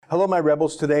Hello, my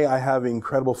rebels. Today I have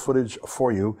incredible footage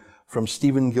for you from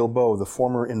Steven Guilbeault, the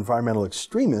former environmental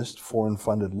extremist,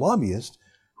 foreign-funded lobbyist,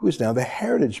 who is now the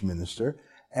Heritage Minister.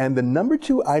 And the number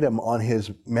 2 item on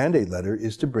his mandate letter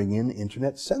is to bring in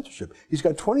internet censorship. He's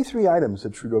got 23 items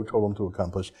that Trudeau told him to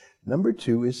accomplish. Number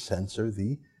 2 is censor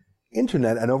the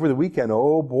internet. And over the weekend,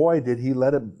 oh boy, did he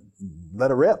let it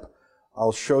rip.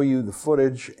 I'll show you the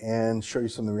footage and show you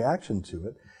some of the reaction to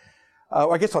it.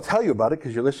 I guess I'll tell you about it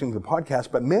because you're listening to the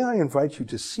podcast, but may I invite you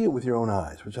to see it with your own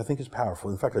eyes, which I think is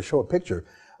powerful. In fact, I show a picture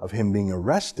of him being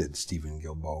arrested, Steven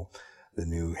Guilbeault, the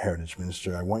new Heritage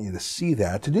Minister. I want you to see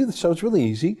that. To do this, so it's really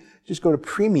easy. Just go to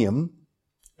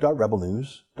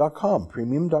premium.rebelnews.com,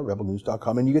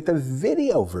 premium.rebelnews.com, and you get the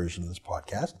video version of this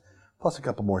podcast, plus a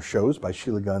couple more shows by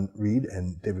Sheila Gunn Reid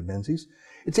and David Menzies.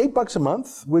 It's $8 a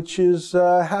month, which is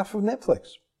half of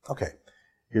Netflix. Okay,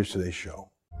 here's today's show.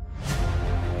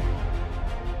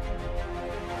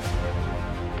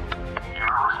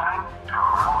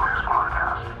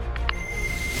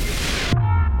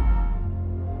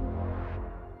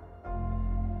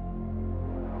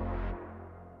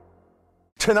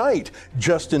 Tonight,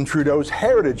 Justin Trudeau's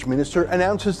Heritage Minister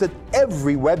announces that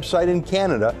every website in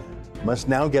Canada must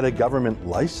now get a government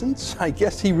license. I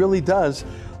guess he really does,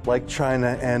 like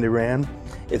China and Iran.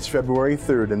 It's February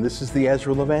 3rd, and this is the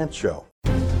Ezra Levant Show.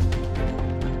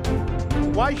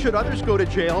 Why should others go to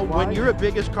jail when you're the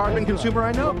biggest carbon consumer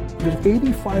I know? There's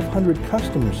 8,500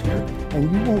 customers here, and you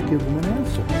won't give them an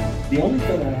answer. The only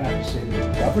thing I have to say to the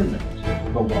government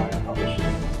about why I publish it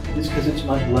is because it's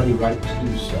my bloody right to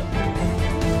do so.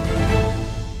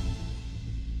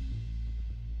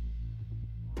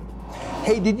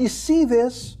 Hey, did you see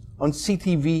this on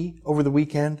CTV over the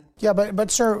weekend? Yeah,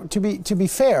 but sir, to be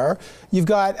fair, you've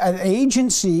got an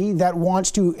agency that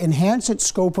wants to enhance its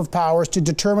scope of powers to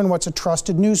determine what's a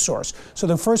trusted news source. So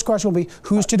the first question will be,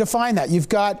 who's to define that? You've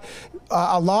got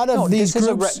a lot of these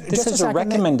groups. This is a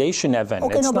recommendation, Evan.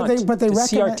 Okay, it's no, but they the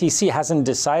CRTC hasn't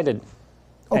decided.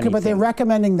 Okay, anything. but they're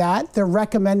recommending that. They're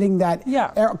recommending that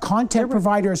Yeah. Content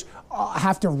providers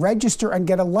have to register and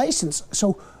get a license.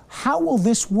 So how will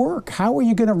this work? How are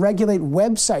you going to regulate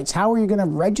websites? How are you going to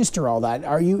register all that?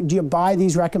 Do you buy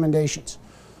these recommendations?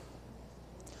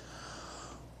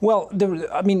 Well,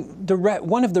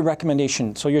 one of the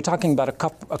recommendations, so you're talking about a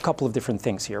couple of different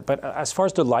things here, but as far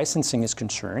as the licensing is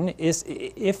concerned, is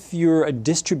if you're a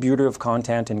distributor of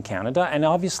content in Canada, and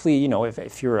obviously, you know,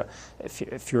 if you're a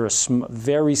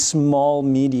very small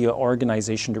media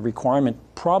organization, the requirement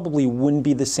probably wouldn't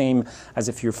be the same as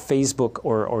if you're Facebook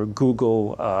or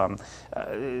Google,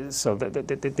 so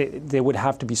there would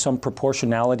have to be some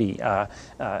proportionality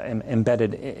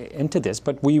embedded into this,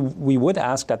 but we would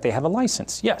ask that they have a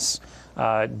license. Yes,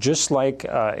 just like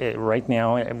right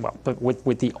now, but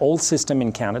with the old system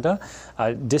in Canada,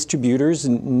 distributors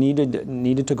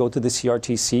needed to go to the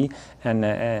CRTC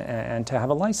and to have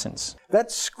a license. That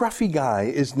scruffy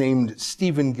guy is named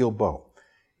Steven Guilbeault.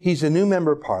 He's a new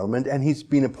member of Parliament, and he's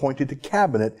been appointed to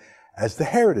Cabinet as the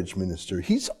Heritage Minister.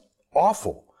 He's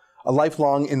awful. A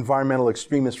lifelong environmental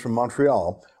extremist from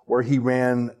Montreal, where he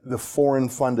ran the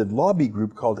foreign-funded lobby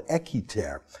group called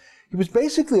Équiterre. He was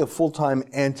basically a full-time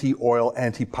anti-oil,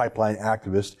 anti-pipeline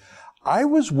activist. I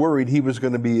was worried he was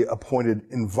going to be appointed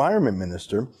Environment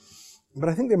Minister, but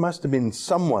I think there must have been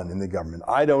someone in the government,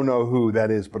 I don't know who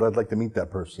that is, but I'd like to meet that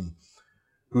person,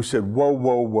 who said,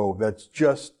 whoa, that's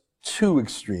just too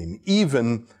extreme,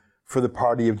 even for the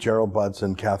party of Gerald Butts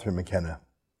and Catherine McKenna.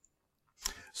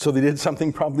 So they did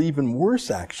something probably even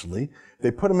worse, actually. They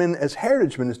put him in as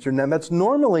Heritage Minister. Now, that's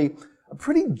normally a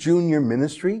pretty junior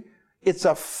ministry. It's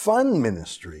a fun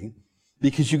ministry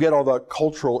because you get all the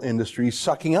cultural industry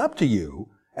sucking up to you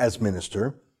as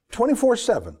minister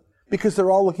 24/7 because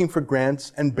they're all looking for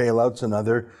grants and bailouts and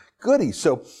other goodies.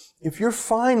 So if you're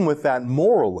fine with that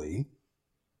morally,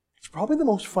 it's probably the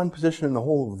most fun position in the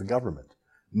whole of the government.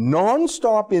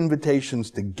 Non-stop invitations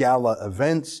to gala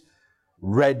events,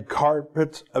 red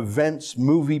carpet events,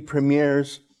 movie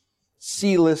premieres,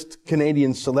 C-list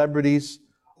Canadian celebrities,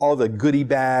 all the goodie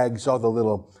bags, all the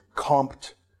little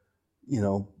comped,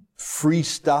 free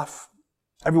stuff,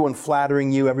 everyone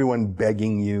flattering you, everyone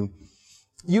begging you.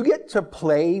 You get to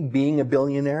play being a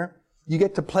billionaire. You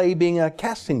get to play being a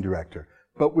casting director,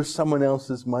 but with someone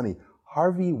else's money.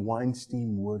 Harvey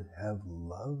Weinstein would have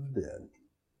loved it.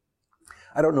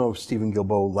 I don't know if Steven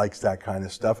Guilbeault likes that kind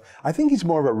of stuff. I think he's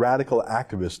more of a radical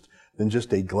activist than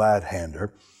just a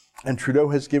glad-hander. And Trudeau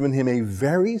has given him a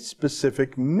very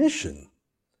specific mission.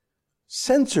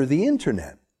 Censor the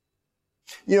internet.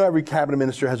 You know, every cabinet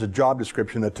minister has a job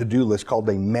description, a to-do list called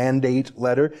a mandate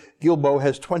letter. Guilbeault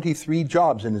has 23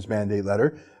 jobs in his mandate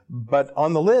letter, But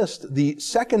on the list, the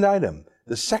second item,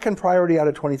 the second priority out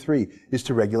of 23 is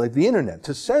to regulate the internet,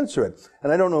 to censor it.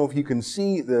 And I don't know if you can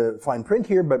see the fine print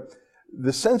here, but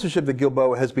the censorship that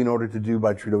Guilbeault has been ordered to do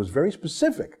by Trudeau is very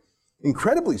specific,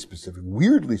 incredibly specific,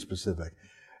 weirdly specific,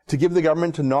 to give the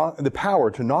government the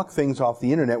power to knock things off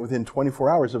the internet within 24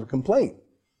 hours of a complaint.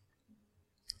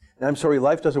 And I'm sorry,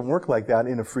 life doesn't work like that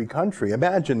in a free country.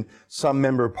 Imagine some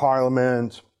member of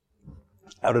parliament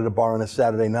out at a bar on a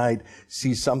Saturday night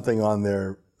sees something on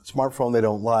their smartphone they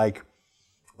don't like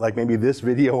maybe this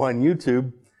video on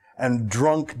YouTube, and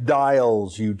drunk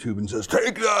dials YouTube and says,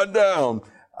 "Take that down."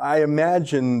 I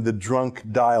imagine the drunk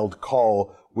dialed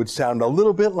call would sound a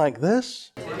little bit like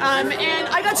this. And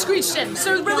I got screeched in,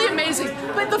 so it's really amazing.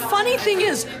 But the funny thing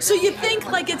is, so you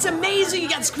think like it's amazing, you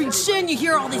got screeched in, you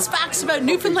hear all these facts about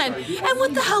Newfoundland, and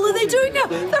what the hell are they doing now?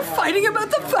 They're fighting about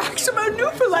the facts about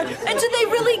Newfoundland, and do they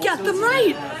really get them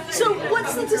right? So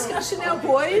what's the discussion now,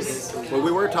 boys? What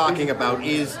we were talking about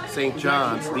is St.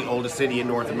 John's, the oldest city in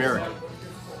North America.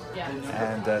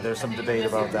 And there's some debate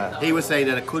about that. He was saying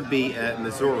that it could be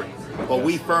Missouri, but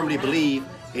we firmly believe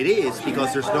it is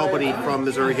because there's nobody from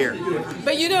Missouri here.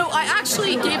 But you know, I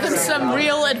actually gave them some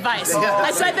real advice.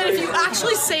 I said that if you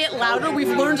actually say it louder,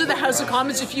 we've learned in the House of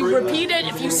Commons, if you repeat it,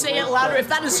 if you say it louder, if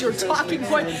that is your talking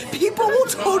point, people will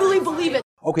totally believe it.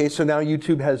 Okay, so now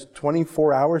YouTube has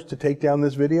 24 hours to take down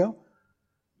this video?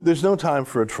 There's no time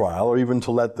for a trial or even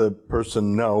to let the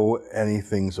person know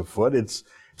anything's afoot. It's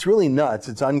really nuts.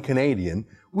 It's un-Canadian.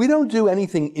 We don't do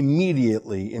anything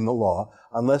immediately in the law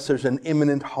unless there's an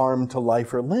imminent harm to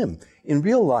life or limb. In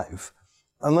real life,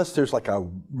 unless there's like a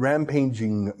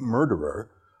rampaging murderer,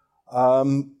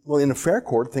 well, in a fair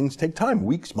court, things take time,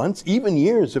 weeks, months, even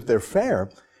years if they're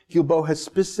fair. Guilbeault has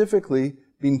specifically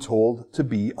been told to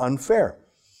be unfair.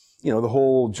 You know, the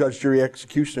whole judge, jury,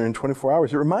 executioner in 24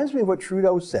 hours. It reminds me of what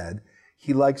Trudeau said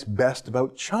he likes best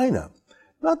about China.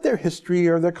 Not their history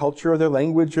or their culture or their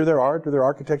language or their art or their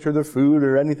architecture or their food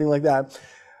or anything like that.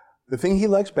 The thing he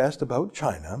likes best about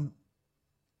China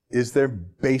is their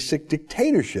basic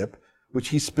dictatorship, which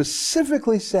he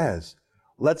specifically says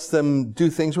lets them do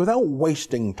things without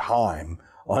wasting time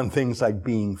on things like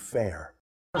being fair.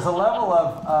 There's a level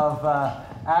of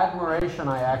admiration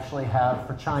I actually have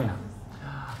for China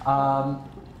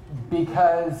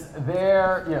because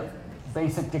their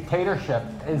basic dictatorship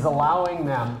is allowing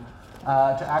them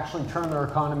to actually turn their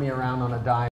economy around on a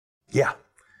dime. Yeah.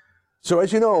 So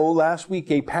as you know, last week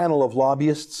a panel of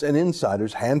lobbyists and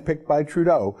insiders handpicked by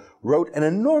Trudeau wrote an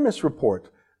enormous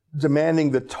report demanding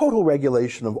the total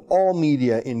regulation of all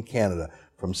media in Canada,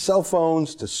 from cell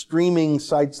phones to streaming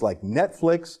sites like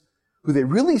Netflix, who they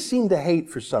really seem to hate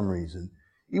for some reason.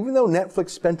 Even though Netflix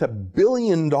spent $1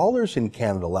 billion in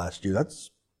Canada last year,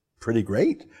 that's pretty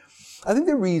great. I think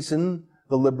the reason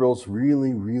the Liberals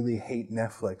really, really hate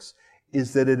Netflix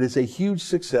is that it is a huge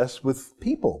success with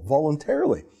people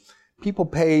voluntarily. People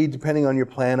pay, depending on your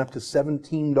plan, up to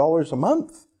 $17 a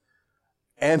month.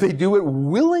 And they do it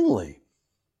willingly.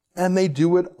 And they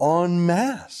do it en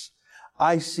masse.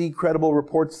 I see credible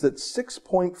reports that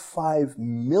 6.5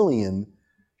 million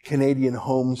Canadian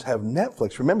homes have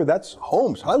Netflix. Remember, that's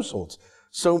homes, households.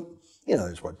 So,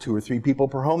 there's 2 or 3 people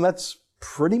per home. That's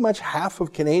pretty much half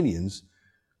of Canadians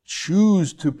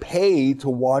choose to pay to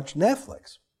watch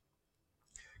Netflix.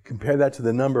 Compare that to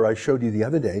the number I showed you the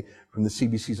other day from the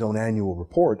CBC's own annual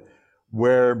report,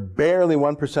 where barely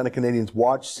 1% of Canadians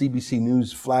watch CBC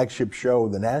News' flagship show,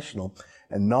 The National,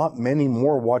 and not many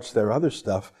more watch their other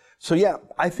stuff. So yeah,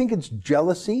 I think it's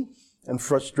jealousy and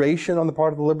frustration on the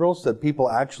part of the Liberals that people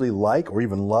actually like or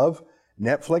even love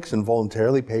Netflix and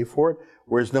voluntarily pay for it,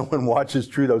 whereas no one watches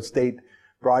Trudeau's state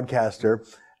broadcaster,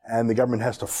 and the government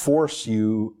has to force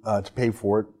you to pay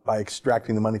for it by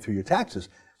extracting the money through your taxes.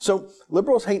 So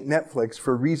Liberals hate Netflix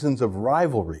for reasons of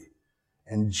rivalry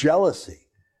and jealousy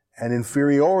and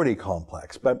inferiority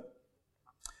complex, but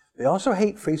they also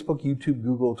hate Facebook, YouTube,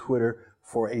 Google, Twitter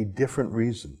for a different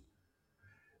reason.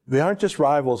 They aren't just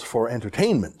rivals for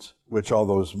entertainment, which all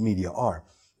those media are.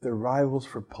 They're rivals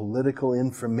for political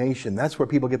information. That's where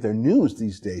people get their news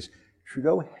these days.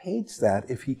 Trudeau hates that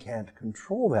if he can't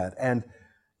control that. And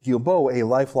Guilbeault, a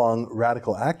lifelong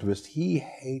radical activist, he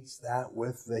hates that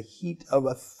with the heat of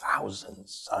 1,000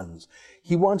 suns.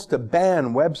 He wants to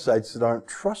ban websites that aren't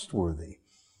trustworthy.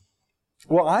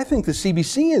 Well, I think the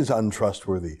CBC is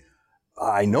untrustworthy.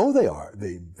 I know they are.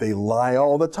 They lie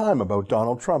all the time about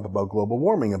Donald Trump, about global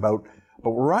warming, about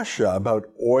Russia, about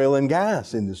oil and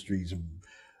gas industries.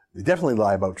 They definitely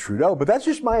lie about Trudeau, but that's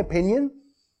just my opinion.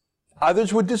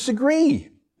 Others would disagree.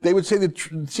 They would say that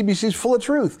CBC is full of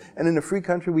truth. And in a free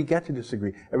country, we get to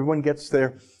disagree. Everyone gets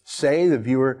their say. The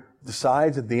viewer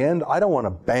decides at the end, I don't want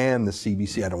to ban the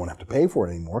CBC, I don't want to have to pay for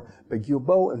it anymore, but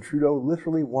Guilbeault and Trudeau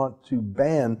literally want to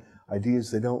ban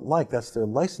ideas they don't like. That's their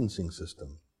licensing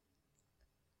system.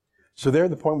 So they're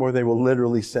at the point where they will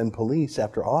literally send police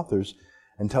after authors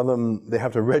and tell them they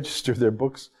have to register their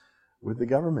books with the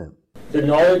government. The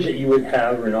knowledge that you would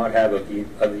have or not have of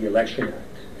the Election Act,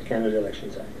 the Canada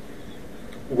Elections Act,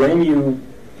 when you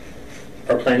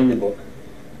are planning the book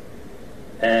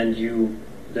and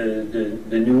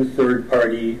the new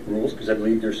third-party rules, because I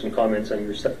believe there's some comments on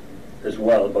your site as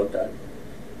well about that,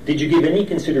 did you give any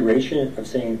consideration of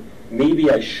saying,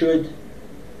 maybe I should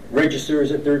register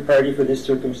as a third party for this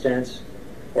circumstance,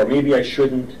 or maybe I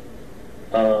shouldn't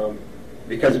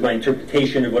because of my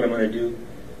interpretation of what I'm going to do,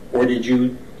 or did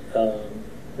you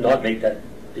not make that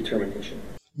determination?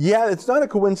 Yeah, it's not a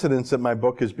coincidence that my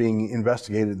book is being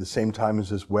investigated at the same time as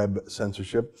this web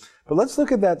censorship. But let's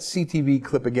look at that CTV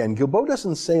clip again. Guilbeault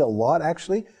doesn't say a lot,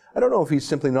 actually. I don't know if he's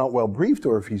simply not well briefed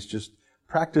or if he's just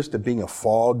practiced at being a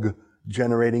fog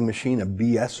generating machine, a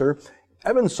BSer.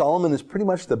 Evan Solomon is pretty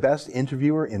much the best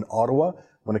interviewer in Ottawa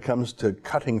when it comes to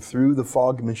cutting through the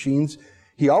fog machines.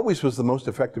 He always was the most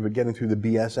effective at getting through the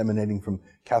BS emanating from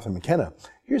Catherine McKenna.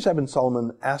 Here's Evan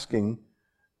Solomon asking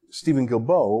Stephen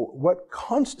Guilbeault what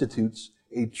constitutes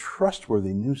a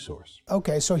trustworthy news source.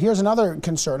 Okay, so here's another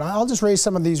concern. I'll just raise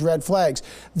some of these red flags.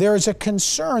 There is a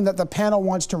concern that the panel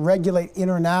wants to regulate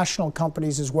international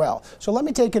companies as well. So let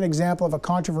me take an example of a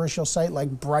controversial site like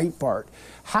Breitbart.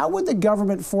 How would the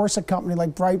government force a company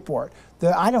like Breitbart,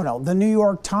 the New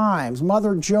York Times,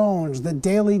 Mother Jones, the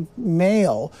Daily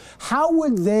Mail, how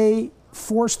would they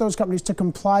force those companies to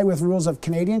comply with rules of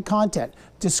Canadian content,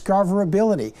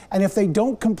 discoverability? And if they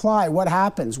don't comply, what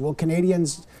happens? Will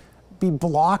Canadians be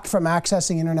blocked from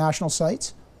accessing international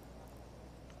sites?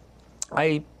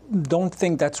 I don't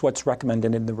think that's what's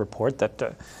recommended in the report,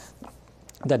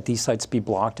 that these sites be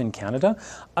blocked in Canada.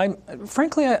 I'm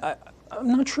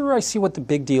not sure I see what the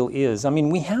big deal is. I mean,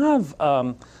 we have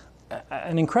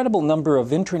an incredible number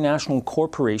of international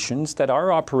corporations that are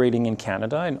operating in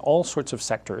Canada in all sorts of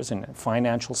sectors, in the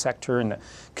financial sector, in the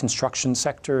construction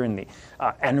sector, in the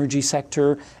energy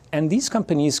sector. And these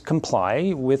companies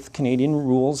comply with Canadian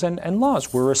rules and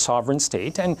laws. We're a sovereign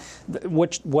state, and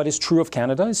what is true of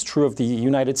Canada is true of the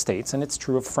United States, and it's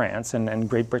true of France and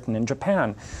Great Britain and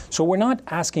Japan. So we're not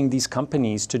asking these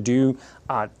companies to do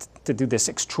this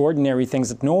extraordinary things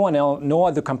that no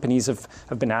other companies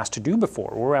have been asked to do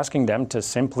before. We're asking them to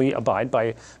simply abide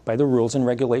by the rules and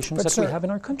regulations we have in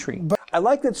our country. I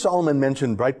like that Solomon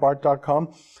mentioned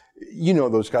Breitbart.com. You know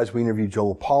those guys. We interviewed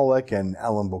Joel Pollack and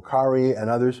Alan Bokhari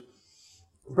and others.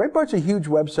 Breitbart's a huge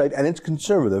website, and it's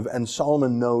conservative, and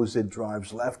Solomon knows it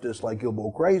drives leftists like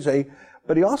Guilbeault crazy,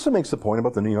 but he also makes the point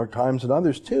about the New York Times and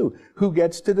others, too. Who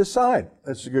gets to decide?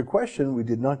 That's a good question. We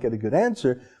did not get a good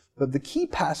answer, but the key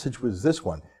passage was this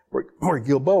one, where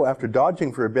Guilbeault, after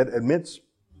dodging for a bit, admits,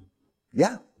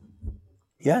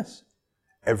 yes,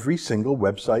 every single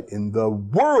website in the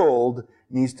world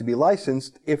needs to be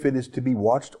licensed if it is to be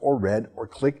watched or read or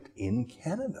clicked in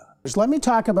Canada. Let me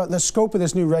talk about the scope of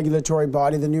this new regulatory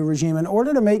body, the new regime. In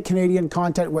order to make Canadian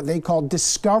content what they call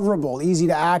discoverable, easy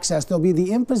to access, there'll be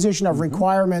the imposition of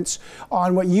requirements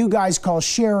on what you guys call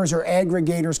sharers or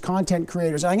aggregators, content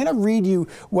creators. And I'm going to read you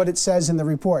what it says in the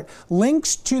report.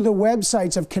 Links to the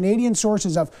websites of Canadian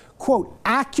sources of, quote,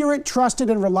 accurate, trusted,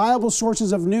 and reliable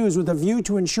sources of news with a view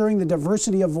to ensuring the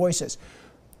diversity of voices.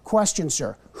 Question,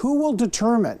 sir. Who will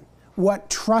determine what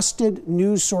trusted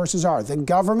news sources are? The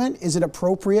government? Is it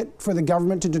appropriate for the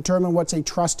government to determine what's a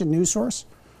trusted news source?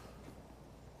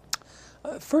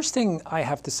 First thing I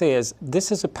have to say is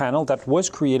this is a panel that was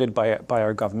created by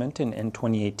our government in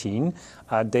 2018.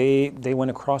 They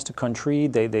went across the country.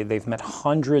 They've met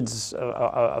hundreds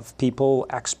of people,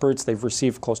 experts. They've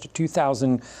received close to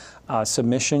 2,000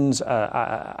 submissions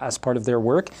as part of their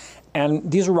work.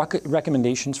 And these are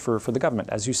recommendations for the government.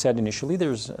 As you said initially,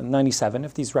 there's 97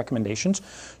 of these recommendations.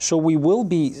 So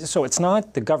it's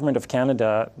not the government of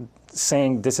Canada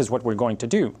saying this is what we're going to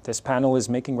do. This panel is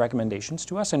making recommendations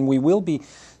to us, and we will be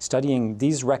studying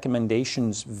these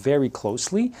recommendations very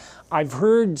closely. I've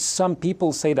heard some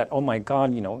people say that, oh my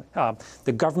God,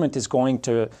 the government is going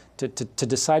to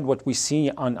decide what we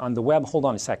see on the web. Hold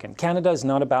on a second. Canada is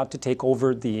not about to take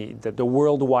over the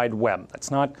World Wide Web. That's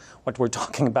not what we're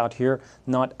talking about here,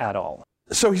 not at all.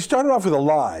 So he started off with a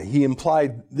lie. He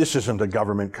implied this isn't a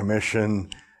government commission,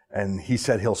 and he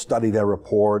said he'll study their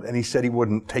report, and he said he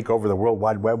wouldn't take over the World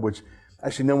Wide Web, which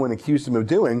actually no one accused him of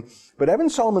doing. But Evan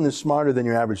Solomon is smarter than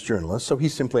your average journalist, so he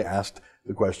simply asked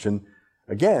the question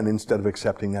again instead of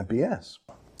accepting that BS.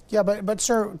 Yeah, but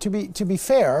sir, to be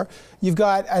fair, you've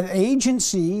got an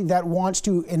agency that wants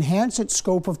to enhance its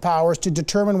scope of powers to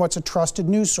determine what's a trusted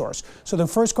news source. So the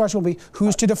first question will be,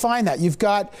 who's to define that? You've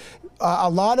got a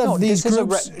lot of these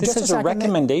groups. This is a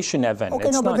recommendation, Evan. Okay,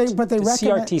 It's no, not, but they the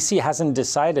CRTC hasn't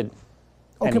decided.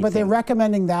 Okay, anything. but they're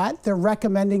recommending that. They're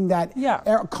recommending that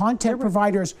content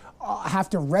providers have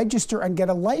to register and get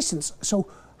a license. So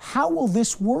how will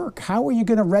this work? How are you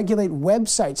going to regulate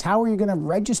websites? How are you going to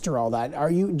register all that?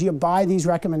 Do you buy these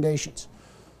recommendations?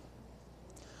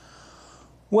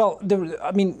 Well,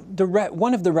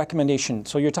 one of the recommendations,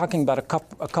 so you're talking about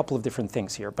a couple of different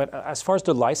things here, but as far as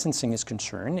the licensing is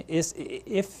concerned, is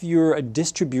if you're a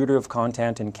distributor of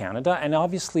content in Canada, and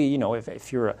obviously, you know,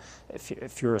 if you're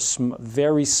a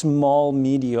very small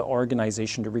media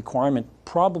organization, the requirement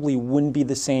probably wouldn't be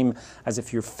the same as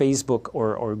if you're Facebook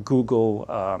or Google,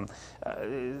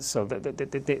 so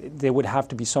there would have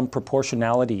to be some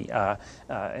proportionality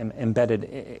embedded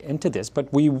into this, but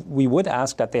we would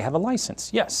ask that they have a license.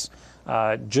 Yes,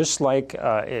 just like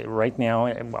right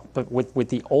now, but with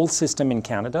the old system in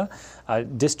Canada,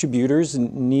 distributors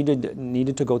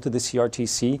needed to go to the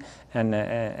CRTC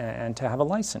and to have a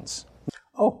license.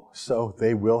 Oh, so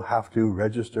they will have to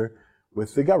register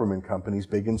with the government companies,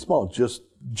 big and small,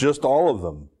 just all of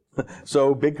them.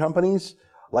 So big companies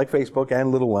like Facebook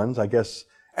and little ones, I guess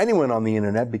anyone on the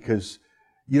internet, because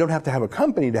you don't have to have a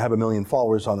company to have 1 million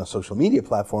followers on a social media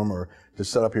platform or to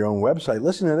set up your own website.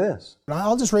 Listen to this.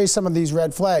 I'll just raise some of these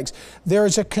red flags. There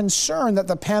is a concern that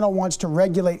the panel wants to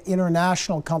regulate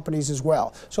international companies as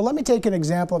well. So let me take an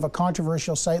example of a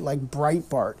controversial site like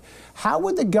Breitbart. How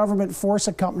would the government force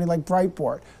a company like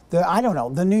Breitbart,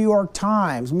 the New York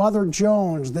Times, Mother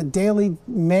Jones, the Daily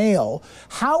Mail,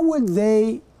 how would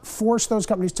they force those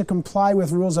companies to comply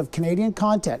with rules of Canadian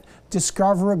content,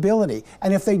 discoverability?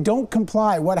 And if they don't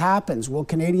comply, what happens? Will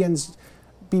Canadians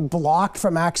be blocked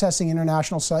from accessing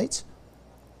international sites?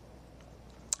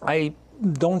 I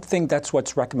don't think that's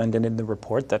what's recommended in the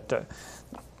report,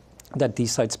 that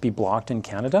these sites be blocked in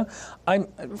Canada. I'm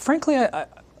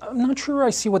not sure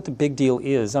I see what the big deal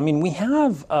is. I mean, we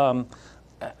have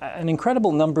an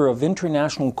incredible number of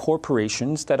international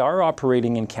corporations that are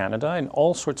operating in Canada in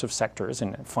all sorts of sectors,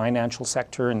 in the financial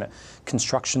sector, in the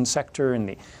construction sector, in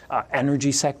the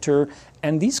energy sector,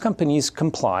 and these companies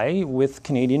comply with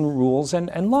Canadian rules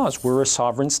and laws. We're a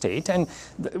sovereign state, and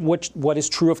what is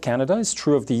true of Canada is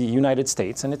true of the United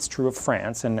States, and it's true of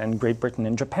France and Great Britain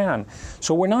and Japan.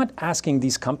 So we're not asking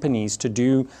these companies to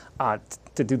do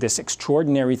this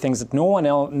extraordinary things that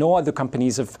no other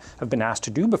companies have been asked to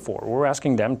do before. We're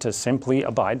asking them to simply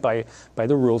abide by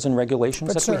the rules and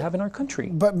regulations we have in our country.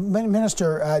 But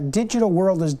Minister, digital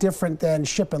world is different than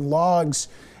shipping logs,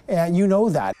 and you know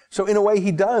that. So in a way,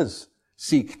 he does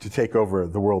seek to take over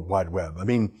the World Wide Web. I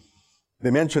mean,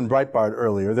 they mentioned Breitbart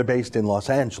earlier. They're based in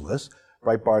Los Angeles.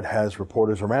 Breitbart has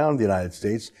reporters around the United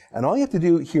States, and all you have to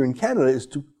do here in Canada is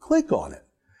to click on it.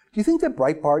 Do you think that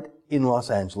Breitbart in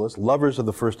Los Angeles, lovers of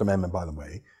the First Amendment, by the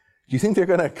way, do you think they're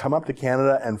going to come up to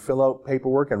Canada and fill out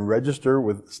paperwork and register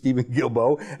with Steven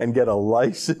Guilbeault and get a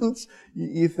license?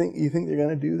 You think they're going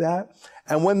to do that?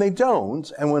 And when they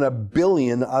don't, and when 1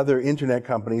 billion other internet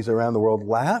companies around the world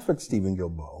laugh at Steven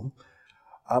Guilbeault,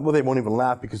 well, they won't even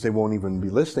laugh because they won't even be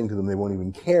listening to them. They won't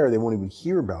even care. They won't even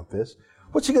hear about this.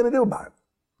 What's he going to do about it?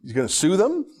 He's going to sue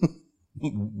them?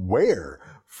 Where?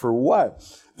 For what?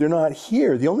 They're not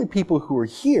here. The only people who are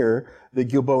here that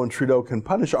Guilbeault and Trudeau can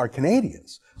punish are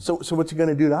Canadians. So what's he going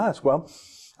to do to us? Well,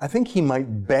 I think he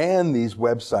might ban these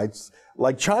websites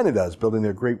like China does, building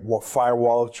their great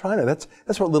firewall of China. That's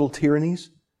what little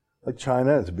tyrannies like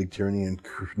China, it's a big tyranny in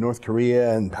North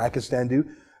Korea and Pakistan do.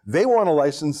 They want to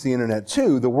license the internet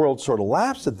too. The world sort of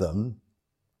laughs at them.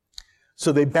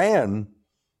 So they ban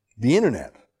the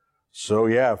internet. So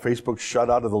yeah, Facebook shut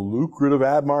out of the lucrative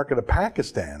ad market of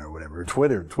Pakistan or whatever.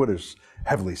 Twitter's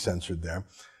heavily censored there.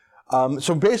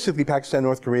 So basically Pakistan,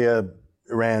 North Korea,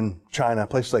 Iran, China,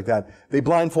 places like that, they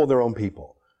blindfold their own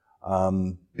people.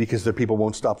 Because their people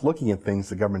won't stop looking at things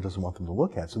the government doesn't want them to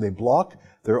look at. So they block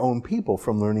their own people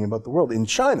from learning about the world. In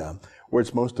China, where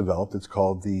it's most developed, it's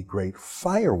called the Great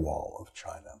Firewall of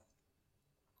China.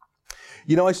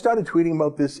 You know, I started tweeting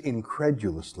about this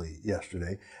incredulously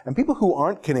yesterday, and people who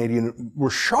aren't Canadian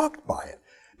were shocked by it.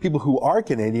 People who are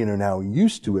Canadian are now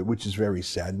used to it, which is very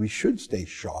sad. We should stay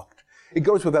shocked. It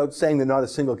goes without saying that not a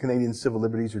single Canadian civil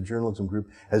liberties or journalism group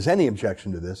has any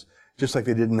objection to this, just like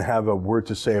they didn't have a word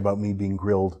to say about me being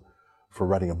grilled for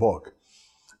writing a book.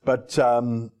 But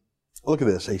look at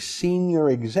this. A senior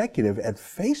executive at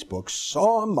Facebook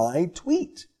saw my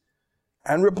tweet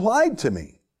and replied to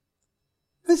me.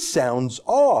 This sounds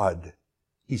odd.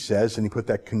 he says, and he put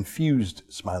that confused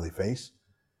smiley face.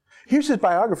 Here's his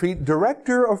biography: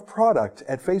 Director of Product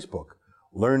at Facebook,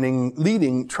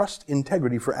 leading trust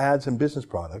integrity for ads and business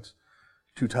products.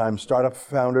 2-time startup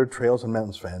founder, Trails and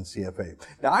Mountains fan, CFA.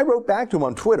 Now, I wrote back to him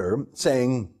on Twitter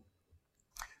saying,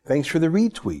 thanks for the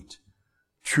retweet.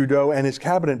 Trudeau and his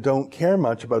cabinet don't care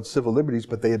much about civil liberties,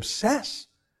 but they obsess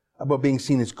about being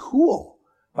seen as cool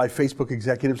by Facebook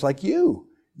executives like you.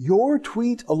 Your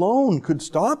tweet alone could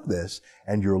stop this,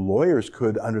 and your lawyers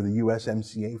could under the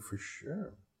USMCA for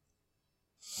sure.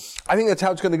 I think that's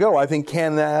how it's going to go. I think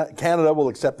Canada will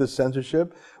accept this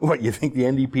censorship. What, you think the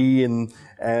NDP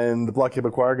and the Bloc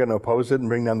Québécois are going to oppose it and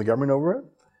bring down the government over it?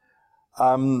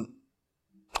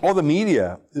 All the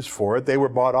media is for it. They were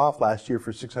bought off last year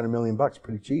for $600 million,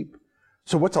 pretty cheap.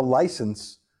 So what's a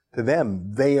license to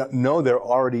them? They know they're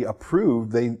already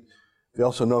approved. They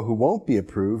also know who won't be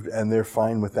approved, and they're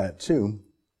fine with that too.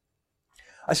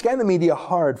 I scanned the media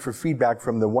hard for feedback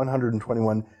from the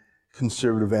 121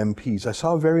 Conservative MPs. I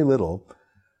saw very little,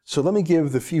 so let me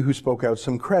give the few who spoke out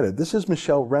some credit. This is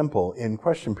Michelle Rempel in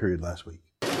Question Period last week.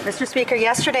 Mr. Speaker,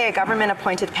 yesterday a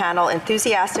government-appointed panel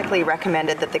enthusiastically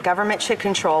recommended that the government should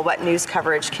control what news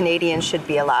coverage Canadians should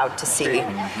be allowed to see.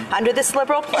 Under this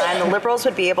Liberal plan, the Liberals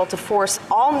would be able to force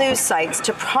all news sites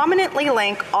to prominently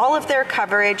link all of their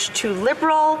coverage to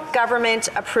Liberal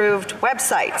government-approved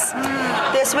websites.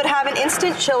 This would have an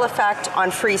instant chill effect on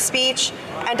free speech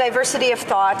and diversity of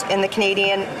thought in the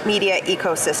Canadian media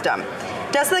ecosystem.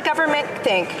 Does the government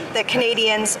think that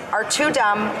Canadians are too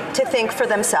dumb to think for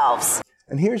themselves?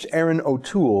 And here's Aaron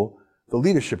O'Toole, the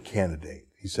leadership candidate.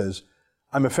 He says,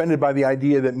 I'm offended by the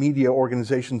idea that media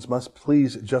organizations must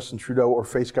please Justin Trudeau or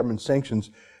face government sanctions.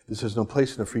 This has no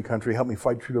place in a free country. Help me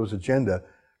fight Trudeau's agenda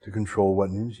to control what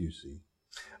news you see.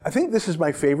 I think this is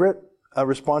my favorite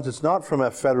response. It's not from a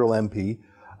federal MP.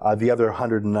 The other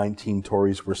 119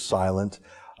 Tories were silent.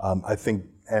 I think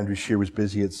Andrew Scheer was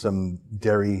busy at some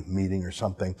dairy meeting or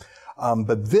something.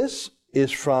 But this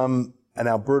is from an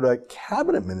Alberta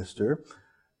cabinet minister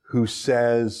who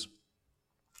says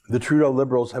the Trudeau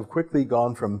Liberals have quickly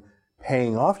gone from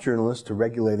paying off journalists to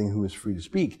regulating who is free to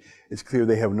speak. It's clear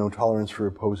they have no tolerance for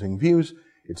opposing views.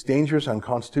 It's dangerous,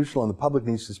 unconstitutional, and the public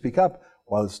needs to speak up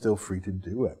while it's still free to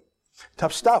do it.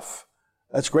 Tough stuff.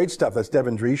 That's great stuff. That's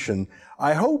Devin Dreeshen.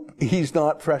 I hope he's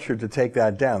not pressured to take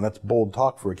that down. That's bold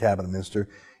talk for a cabinet minister,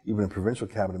 even a provincial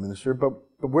cabinet minister. But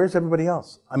where's everybody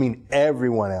else? I mean,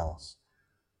 everyone else.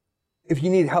 If you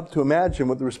need help to imagine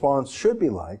what the response should be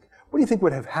like, what do you think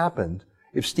would have happened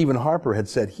if Stephen Harper had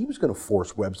said he was going to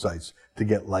force websites to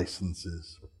get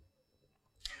licenses?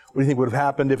 What do you think would have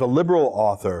happened if a Liberal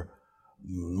author,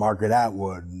 Margaret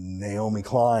Atwood, Naomi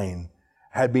Klein,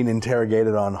 had been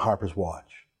interrogated on Harper's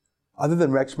watch? Other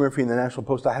than Rex Murphy and the National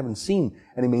Post, I haven't seen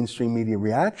any mainstream media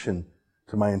reaction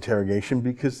to my interrogation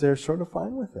because they're sort of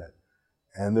fine with it.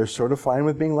 And they're sort of fine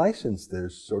with being licensed. They're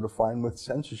sort of fine with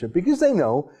censorship because they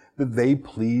know that they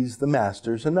please the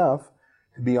masters enough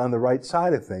to be on the right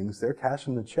side of things. They're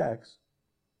cashing the checks.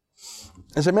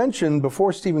 As I mentioned,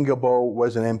 before Stephen Guilbeault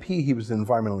was an MP, he was an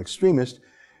environmental extremist.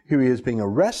 Here he is being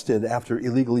arrested after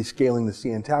illegally scaling the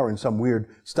CN Tower in some weird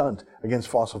stunt against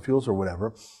fossil fuels or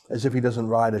whatever, as if he doesn't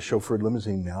ride a chauffeured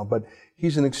limousine now. But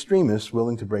he's an extremist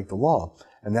willing to break the law.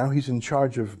 And now he's in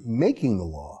charge of making the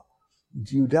law.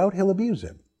 Do you doubt he'll abuse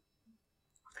it?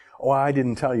 Oh, I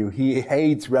didn't tell you. He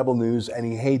hates Rebel News and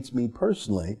he hates me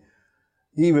personally.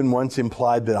 He even once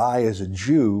implied that I, as a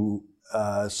Jew,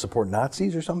 support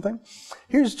Nazis or something.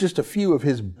 Here's just a few of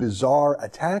his bizarre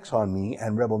attacks on me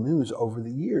and Rebel News over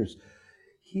the years.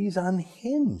 He's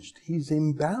unhinged. He's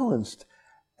imbalanced.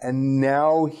 And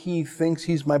now he thinks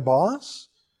he's my boss?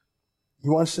 He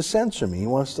wants to censor me. He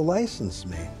wants to license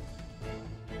me.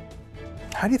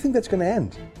 How do you think that's going to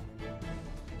end?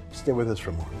 Stay with us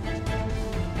for more.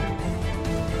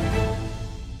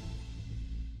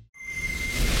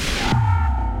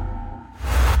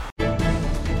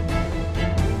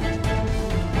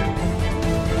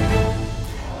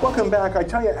 Welcome back. I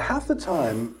tell you, half the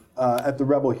time at the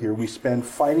Rebel here, we spend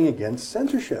fighting against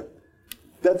censorship.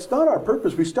 That's not our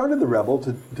purpose. We started the Rebel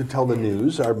to tell the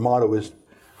news. Our motto is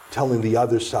telling the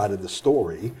other side of the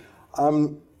story. But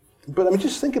I mean,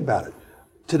 just think about it.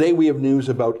 Today we have news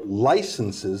about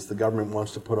licenses the government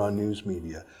wants to put on news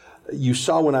media. You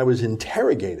saw when I was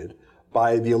interrogated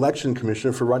by the election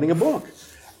commissioner for writing a book.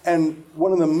 And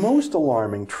one of the most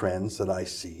alarming trends that I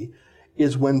see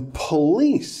is when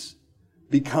police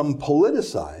become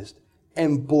politicized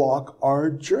and block our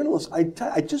journalists. I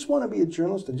just want to be a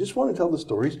journalist. I just want to tell the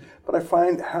stories, but I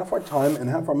find half our time and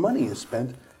half our money is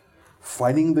spent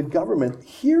fighting the government.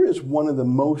 Here is one of the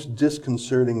most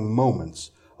disconcerting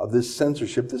moments of this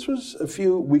censorship. This was a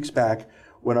few weeks back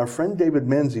when our friend David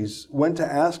Menzies went to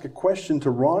ask a question to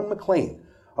Ron MacLean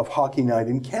of Hockey Night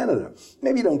in Canada.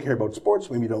 Maybe you don't care about sports,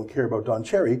 maybe you don't care about Don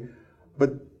Cherry,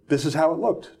 but this is how it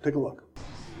looked. Take a look.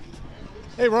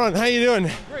 Hey Ron, how you doing?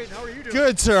 Great, how are you doing?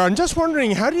 Good, sir. I'm just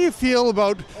wondering, how do you feel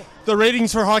about the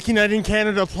ratings for Hockey Night in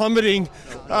Canada plummeting?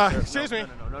 Excuse me.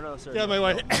 No, sir. Yeah, my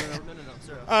wife. No,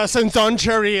 sir. Since Don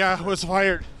Cherry was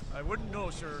fired. I wouldn't know,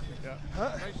 sir. Yeah.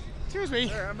 Huh? Excuse me.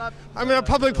 Sir, I'm in a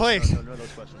public place. No,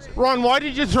 those questions, sir. Ron, why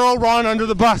did you throw Ron under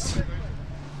the bus?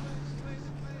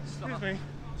 Excuse me.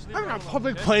 I'm in a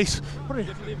public place. What are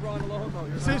you? Leave Ron alone.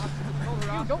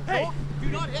 Hey, do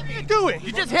not hit me. What are you doing?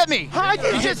 You just hit me.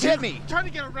 You just hit me. I'm trying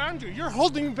to get around you. You're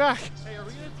holding me back. Hey, are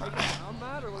we gonna take it? I'm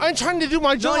mad or what? I'm trying to do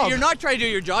my job. No, you're not trying to do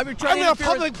your job. You're trying I'm to in a interfere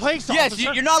public with... place, Yes,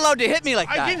 officer. you're not allowed to hit me like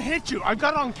that. I didn't hit you. I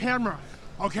got it on camera.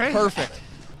 Okay? Perfect.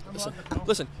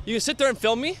 Listen, you can sit there and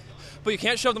film me, but you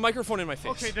can't shove the microphone in my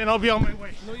face. Okay, then I'll be on my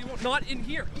way. No, you won't. Not in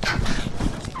here.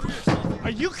 Are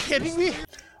you kidding me?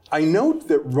 I note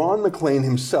that Ron MacLean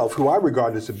himself, who I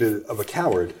regard as a bit of a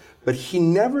coward, but he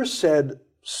never said,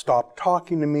 stop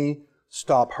talking to me,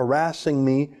 stop harassing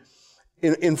me.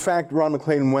 In fact, Ron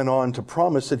MacLean went on to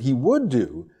promise that he would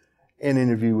do an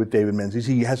interview with David Menzies.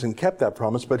 He hasn't kept that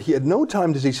promise, but he at no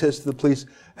time does he says to the police,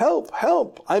 help,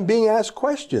 help, I'm being asked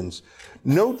questions.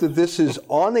 Note that this is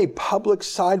on a public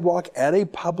sidewalk at a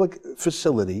public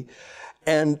facility,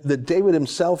 and that David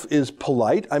himself is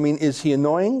polite. I mean, is he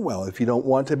annoying? Well, if you don't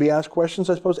want to be asked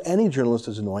questions, I suppose any journalist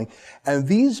is annoying. And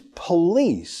these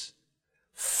police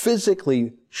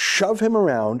physically shove him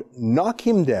around, knock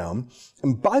him down.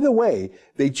 And by the way,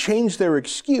 they changed their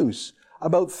excuse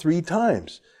about 3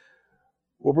 times.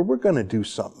 Well, but we're going to do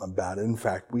something about it. In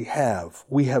fact, we have.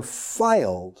 We have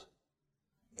filed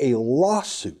a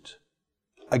lawsuit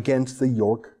against the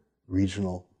York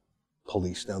Regional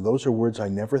Police. Now, those are words I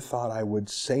never thought I would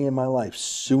say in my life.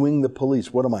 Suing the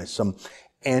police. What am I, some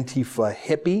Antifa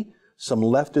hippie? Some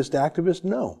leftist activist?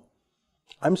 No.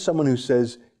 I'm someone who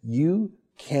says you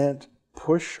can't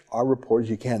push our reporters,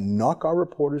 you can't knock our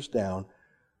reporters down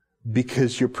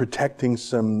because you're protecting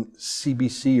some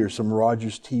CBC or some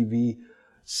Rogers TV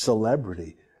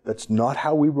celebrity. That's not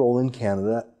how we roll in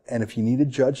Canada. And if you need a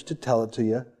judge to tell it to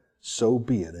you, so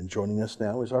be it. And joining us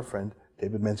now is our friend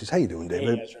David Menzies. How you doing,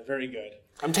 David? Hey, Ezra, very good.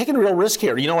 I'm taking a real risk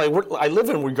here. You know, I live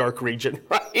in the York region,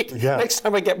 right? Yeah. Next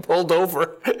time I get pulled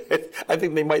over, I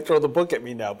think they might throw the book at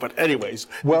me now. But anyways,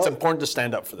 it's important to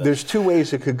stand up for that. There's 2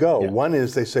 ways it could go. Yeah. One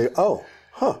is they say,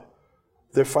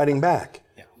 they're fighting back.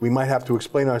 Yeah. We might have to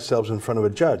explain ourselves in front of a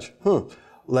judge.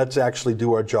 Let's actually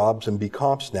do our jobs and be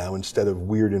cops now instead of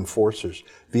weird enforcers.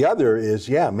 The other is,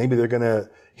 maybe they're going to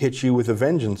hit you with a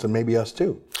vengeance, and maybe us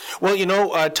too. Well, you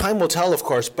know, time will tell, of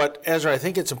course, but Ezra, I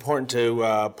think it's important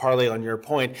to parlay on your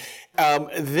point.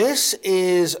 This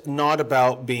is not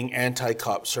about being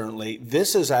anti-cop, certainly.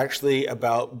 This is actually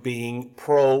about being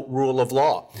pro-rule of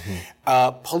law.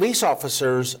 Mm-hmm. Police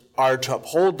officers are to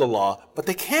uphold the law, but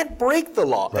they can't break the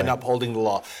law in upholding the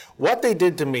law. What they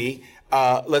did to me,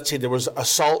 let's see, there was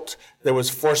assault, there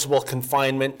was forcible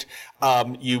confinement.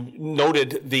 You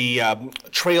noted the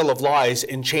trail of lies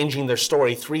in changing their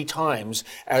story 3 times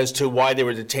as to why they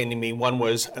were detaining me. One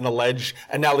was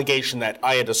an allegation that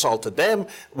I had assaulted them,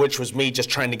 which was me just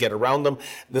trying to get around them.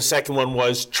 The second one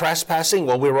was trespassing.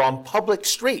 Well, we were on public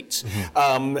streets.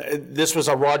 Mm-hmm. This was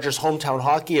a Rogers hometown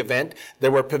hockey event. There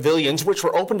were pavilions, which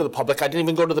were open to the public. I didn't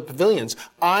even go to the pavilions.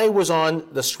 I was on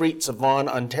the streets of Vaughan,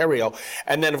 Ontario.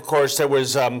 And then, of course, there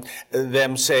was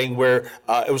them saying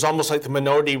it was almost like the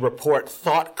Minority Report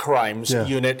thought crimes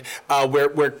unit, where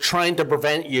we're trying to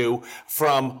prevent you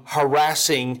from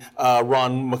harassing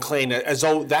Ron MacLean, as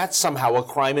though that's somehow a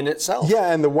crime in itself.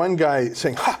 Yeah, and the one guy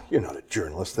saying, you're not a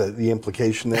journalist, the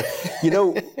implication there. You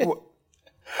know,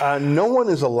 no one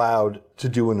is allowed to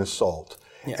do an assault.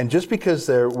 Yeah. And just because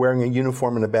they're wearing a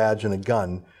uniform and a badge and a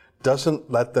gun doesn't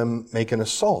let them make an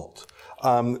assault.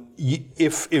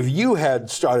 If you had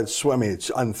started swimming,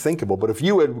 it's unthinkable, but if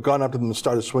you had gone up to them and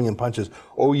started swinging punches,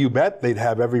 you bet they'd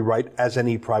have every right, as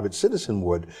any private citizen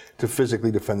would, to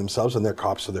physically defend themselves, and they're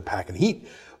cops, so they're packing heat.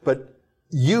 But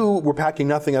you were packing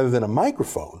nothing other than a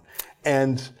microphone,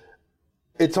 and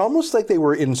it's almost like they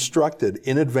were instructed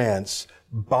in advance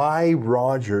by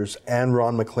Rogers and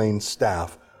Ron MacLean's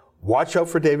staff, watch out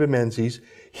for David Menzies,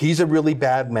 he's a really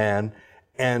bad man,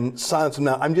 and silence him.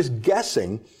 Now, I'm just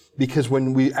guessing, because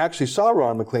when we actually saw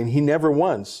Ron MacLean, he never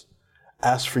once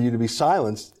asked for you to be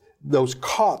silenced. those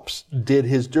cops did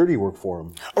his dirty work for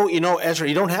him. Oh, Ezra,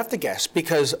 you don't have to guess,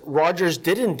 because Rogers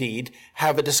did indeed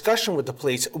have a discussion with the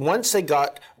police. Once they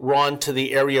got Ron to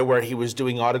the area where he was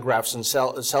doing autographs and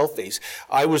selfies,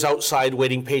 I was outside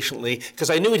waiting patiently because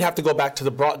I knew he'd have to go back to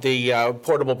the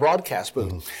portable broadcast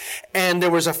booth. Mm-hmm. And there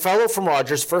was a fellow from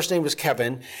Rogers, first name was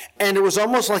Kevin, and it was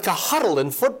almost like a huddle in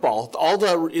football.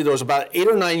 There was about 8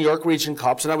 or 9 York Region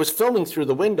cops, and I was filming through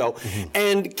the window,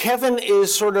 and Kevin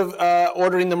is sort of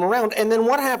ordering them around. And then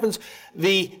what happens?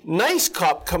 The nice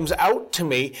cop comes out to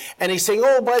me and he's saying,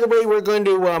 oh, by the way, we're going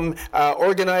to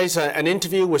organize an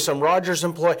interview with some Rogers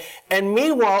employee. And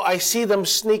meanwhile, I see them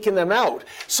sneaking them out.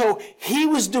 So he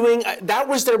was that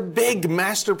was their big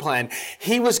master plan.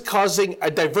 He was causing a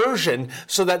diversion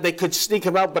so that they could sneak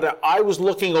him out. But I was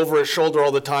looking over his shoulder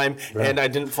all the time, and I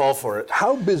didn't fall for it.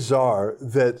 How bizarre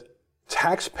that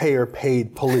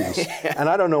taxpayer-paid police, and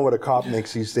I don't know what a cop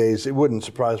makes these days. It wouldn't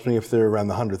surprise me if they're around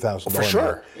the $100,000 For sure,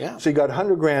 mark. yeah. So you got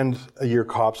 $100,000 a year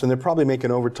cops, and they're probably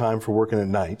making overtime for working at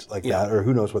night like that, or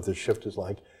who knows what their shift is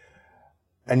like.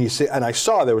 And I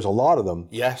saw there was a lot of them.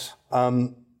 Yes.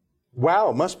 Wow,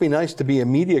 it must be nice to be a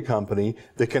media company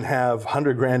that can have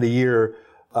 $100,000 a year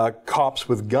cops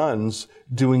with guns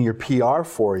doing your PR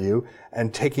for you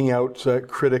and taking out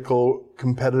critical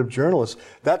competitive journalists.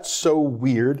 That's so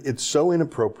weird. It's so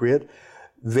inappropriate.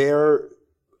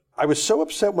 I was so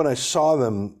upset when I saw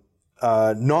them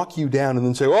knock you down and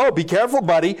then say, oh, be careful,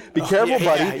 buddy. Be careful,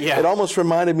 buddy. Yeah. It almost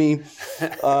reminded me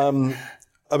of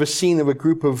a scene of a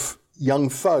group of young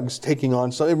thugs taking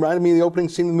on something. It reminded me of the opening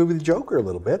scene of the movie The Joker a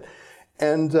little bit.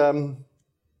 And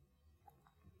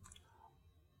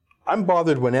I'm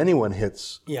bothered when anyone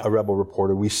hits a rebel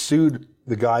reporter. We sued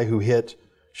the guy who hit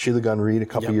Sheila Gunn Reid a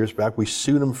couple years back. We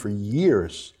sued him for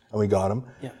years, and we got him.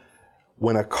 Yeah.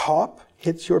 When a cop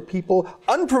hits your people,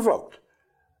 unprovoked,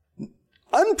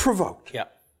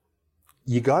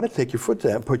 you got to take your foot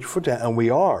down, put your foot down, and we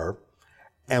are.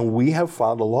 And we have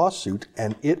filed a lawsuit,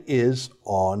 and it is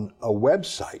on a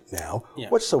website now. Yeah.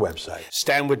 What's the website?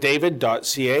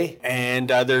 StandWithDavid.ca, and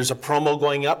there's a promo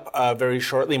going up very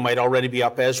shortly, might already be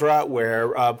up, Ezra,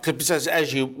 where, because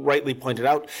as you rightly pointed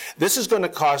out, this is going to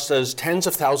cost us tens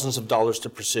of thousands of dollars to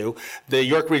pursue. The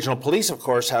York Regional Police, of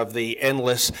course, have the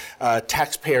endless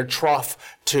taxpayer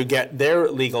trough to get their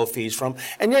legal fees from.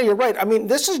 And yeah, you're right. I mean,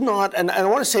 this is not, and I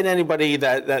want to say to anybody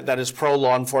that is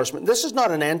pro-law enforcement, this is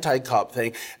not an anti-cop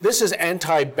thing. This is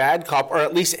anti-bad cop, or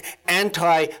at least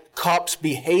anti-cops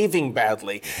behaving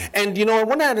badly. And, I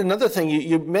want to add another thing.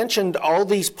 You mentioned all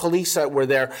these police that were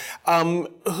there. Who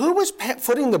was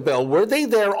footing the bill? Were they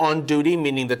there on duty,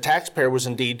 meaning the taxpayer was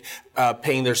indeed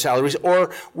paying their salaries,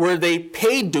 or were they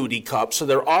paid duty cops, so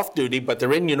they're off duty, but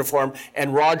they're in uniform,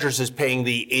 and Rogers is paying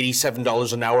the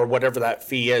 $87 an hour, whatever that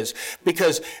fee is?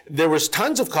 Because there was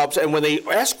tons of cops, and when they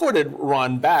escorted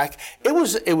Ron back, it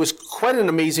was quite an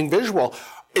amazing visual.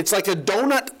 It's like a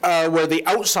donut where the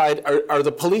outside are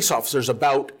the police officers,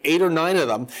 about 8 or 9 of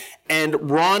them, and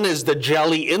Ron is the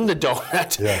jelly in the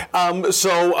donut. Yeah.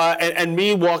 And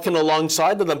me walking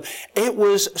alongside of them, it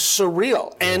was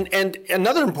surreal. Yeah. And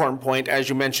another important point, as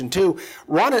you mentioned too,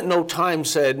 Ron at no time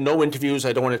said, no interviews,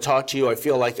 I don't want to talk to you, I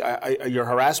feel like you're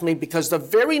harassing me, because the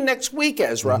very next week,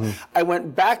 Ezra, I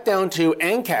went back down to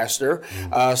Ancaster,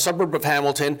 suburb of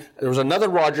Hamilton. There was another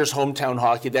Rogers hometown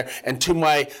hockey there, and to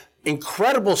my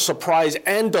incredible surprise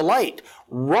and delight,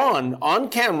 Ron, on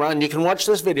camera, and you can watch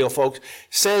this video, folks,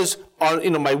 says,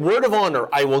 my word of honor,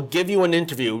 I will give you an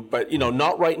interview, but,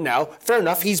 not right now. Fair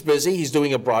enough, he's busy, he's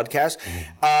doing a broadcast.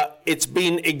 It's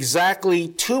been exactly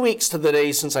 2 weeks to the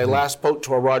day since I last spoke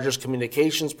to a Rogers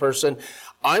communications person.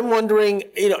 I'm wondering,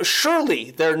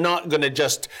 surely they're not going to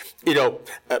just,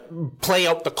 play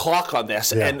out the clock on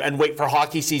this and wait for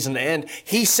hockey season to end.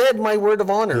 He said my word of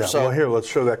honor. Yeah. So well, here, let's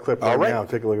show that clip right now.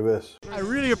 Take a look at this. I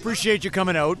really appreciate you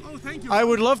coming out. Oh, thank you. I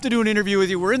would love to do an interview with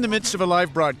you. We're in the midst of a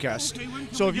live broadcast. Okay,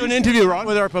 so if you do an interview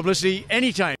with our publicity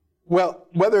anytime. Well,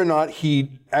 whether or not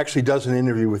he actually does an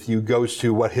interview with you goes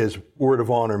to what his word of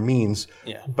honor means.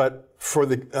 Yeah. But for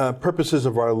the purposes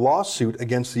of our lawsuit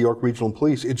against the York Regional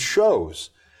Police, it shows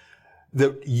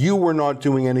that you were not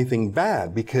doing anything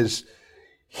bad, because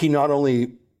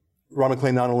Ron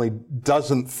MacLean not only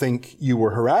doesn't think you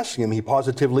were harassing him, he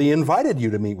positively invited you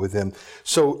to meet with him.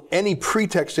 So any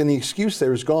pretext, any excuse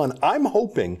there is gone. I'm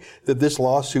hoping that this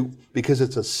lawsuit, because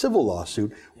it's a civil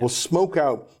lawsuit, will smoke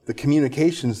out the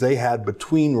communications they had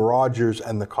between Rogers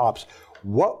and the cops.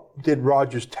 What did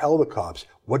Rogers tell the cops?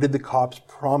 What did the cops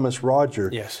promise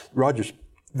Rogers? Yes. Rogers.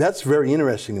 That's very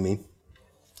interesting to me.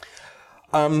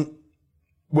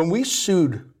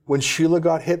 When Sheila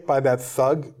got hit by that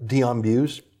thug, Dion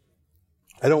Buse,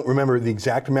 I don't remember the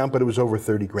exact amount, but it was over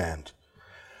 30 grand.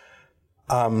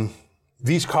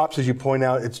 These cops, as you point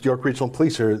out, it's York Regional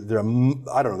Police. They're I don't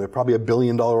know, they're probably $1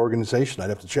 billion organization. I'd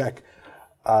have to check.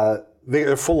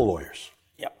 They're full of lawyers.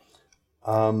 Yep.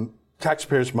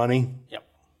 Taxpayers' money. Yep.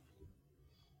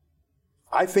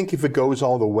 I think if it goes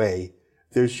all the way,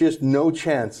 there's just no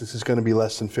chance this is going to be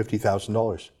less than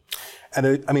 $50,000.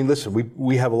 And I mean, listen,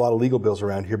 we have a lot of legal bills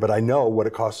around here, but I know what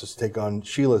it costs us to take on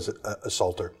Sheila's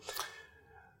assaulter.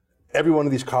 Every one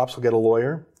of these cops will get a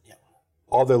lawyer. Yep.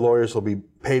 All their lawyers will be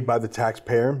paid by the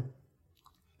taxpayer.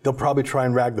 They'll probably try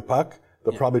and rag the puck.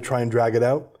 They'll probably try and drag it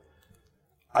out.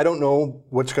 I don't know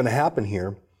what's going to happen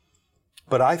here,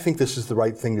 but I think this is the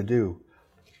right thing to do.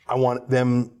 I want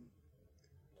them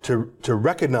to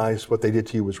recognize what they did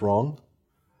to you was wrong.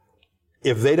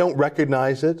 If they don't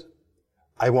recognize it,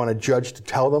 I want a judge to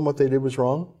tell them what they did was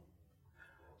wrong.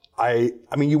 I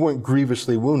mean, you weren't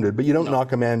grievously wounded, but you don't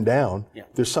knock a man down. Yeah.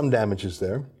 There's some damages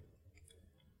there.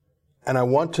 And I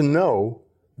want to know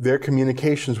their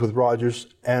communications with Rogers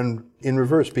and in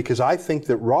reverse, because I think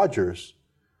that Rogers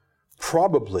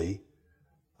probably,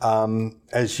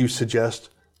 as you suggest,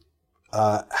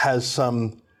 has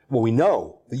some, well, we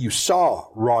know that you saw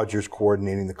Rogers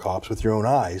coordinating the cops with your own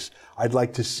eyes. I'd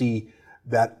like to see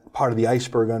that part of the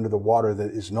iceberg under the water that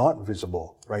is not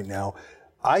visible right now.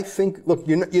 I think, look,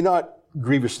 you're not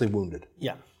grievously wounded.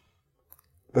 Yeah.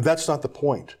 But that's not the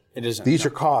point. It isn't. These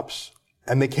are cops,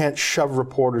 and they can't shove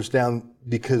reporters down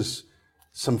because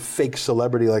some fake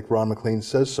celebrity like Ron MacLean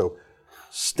says so.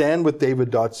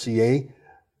 Standwithdavid.ca.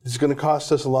 This is going to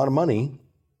cost us a lot of money,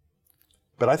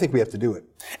 but I think we have to do it.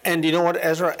 And you know what,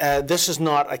 Ezra? This is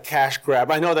not a cash grab.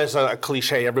 I know there's a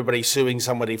cliche. Everybody suing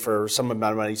somebody for some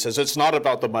amount of money says it's not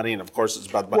about the money, and of course it's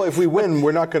about the money. Well, if we win,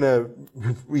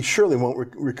 we surely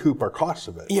won't recoup our costs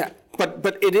of it. Yeah,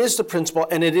 but it is the principle,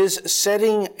 and it is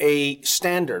setting a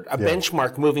standard, a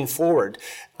benchmark moving forward.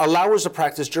 Allow us to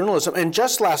practice journalism. And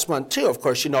just last month, too, of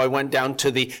course, I went down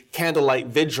to the candlelight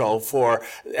vigil for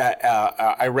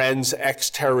Iran's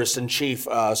ex-terrorist-in-chief,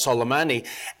 Soleimani.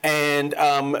 And,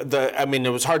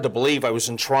 it was hard to believe I was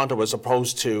in Toronto as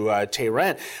opposed to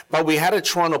Tehran. But we had a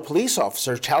Toronto police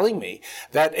officer telling me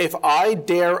that if I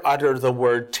dare utter the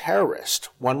word terrorist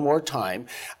one more time,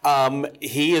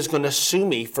 he is going to sue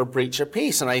me for breach of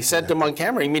peace. And I said to him on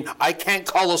camera, I can't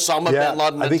call Osama bin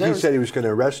Laden a I think terrorist. he said he was going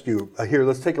to arrest you. Here,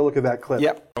 let's take a look at that clip.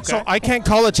 Yep. Okay. So I can't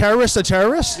call a terrorist a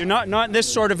terrorist? You're not in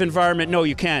this sort of environment. No,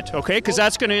 you can't. Okay, because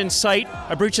that's going to incite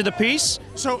a breach of the peace.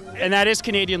 And that is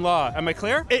Canadian law. Am I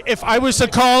clear? If I was to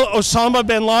call Osama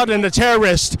bin Laden a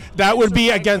terrorist, that would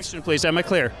be against. Please, am I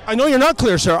clear? I know you're not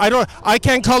clear, sir. I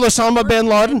can't call Osama bin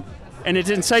Laden. And it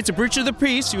incites a breach of the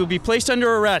peace. You will be placed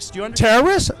under arrest. You understand?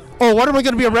 Terrorist? Oh, what am I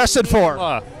going to be arrested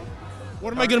for?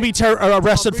 What am I going to be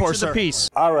arrested for, sir? Peace.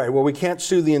 All right, well, we can't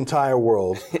sue the entire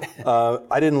world.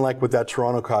 I didn't like what that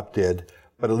Toronto cop did,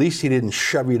 but at least he didn't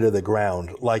shove you to the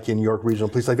ground like in York Regional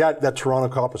Police. Like that Toronto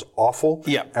cop was awful.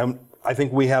 Yeah. And I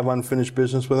think we have unfinished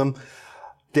business with him.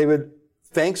 David,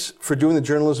 thanks for doing the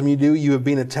journalism you do. You have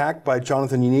been attacked by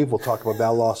Jonathan Yaniv. We'll talk about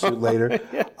that lawsuit later.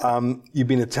 You've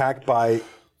been attacked by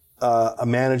a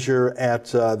manager at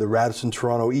the Radisson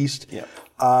Toronto East.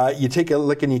 Yeah. You take a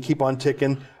lick and you keep on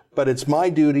ticking. But it's my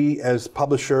duty as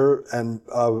publisher and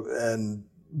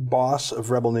boss of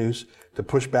Rebel News to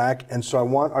push back. And so I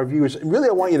want our viewers, really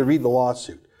I want you to read the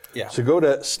lawsuit. Yeah. So go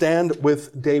to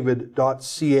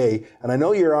standwithdavid.ca. And I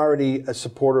know you're already a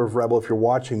supporter of Rebel if you're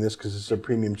watching this because it's a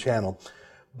premium channel.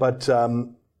 But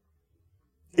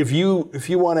if you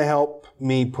want to help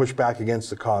me push back against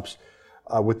the cops,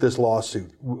 with this lawsuit,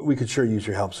 we could sure use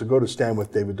your help. So go to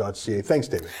standwithdavid.ca. Thanks,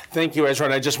 David. Thank you, Ezra.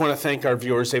 And I just want to thank our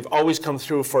viewers. They've always come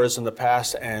through for us in the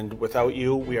past, and without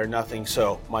you, we are nothing.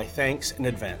 So my thanks in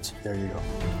advance. There you go.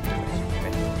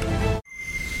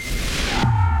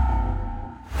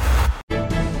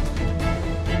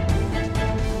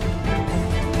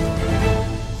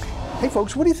 Hey,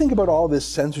 folks, what do you think about all this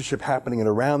censorship happening at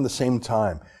around the same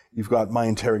time? You've got my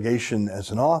interrogation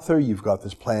as an author. You've got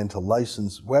this plan to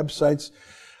license websites.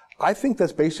 I think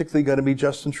that's basically going to be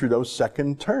Justin Trudeau's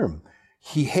second term.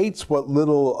 He hates what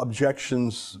little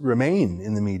objections remain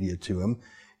in the media to him.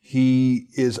 He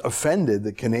is offended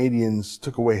that Canadians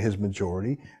took away his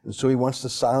majority, and so he wants to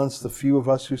silence the few of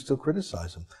us who still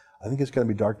criticize him. I think it's going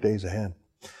to be dark days ahead.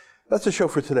 That's the show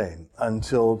for today.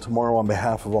 Until tomorrow, on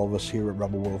behalf of all of us here at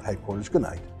Rebel World Headquarters, good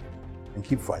night, and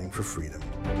keep fighting for freedom.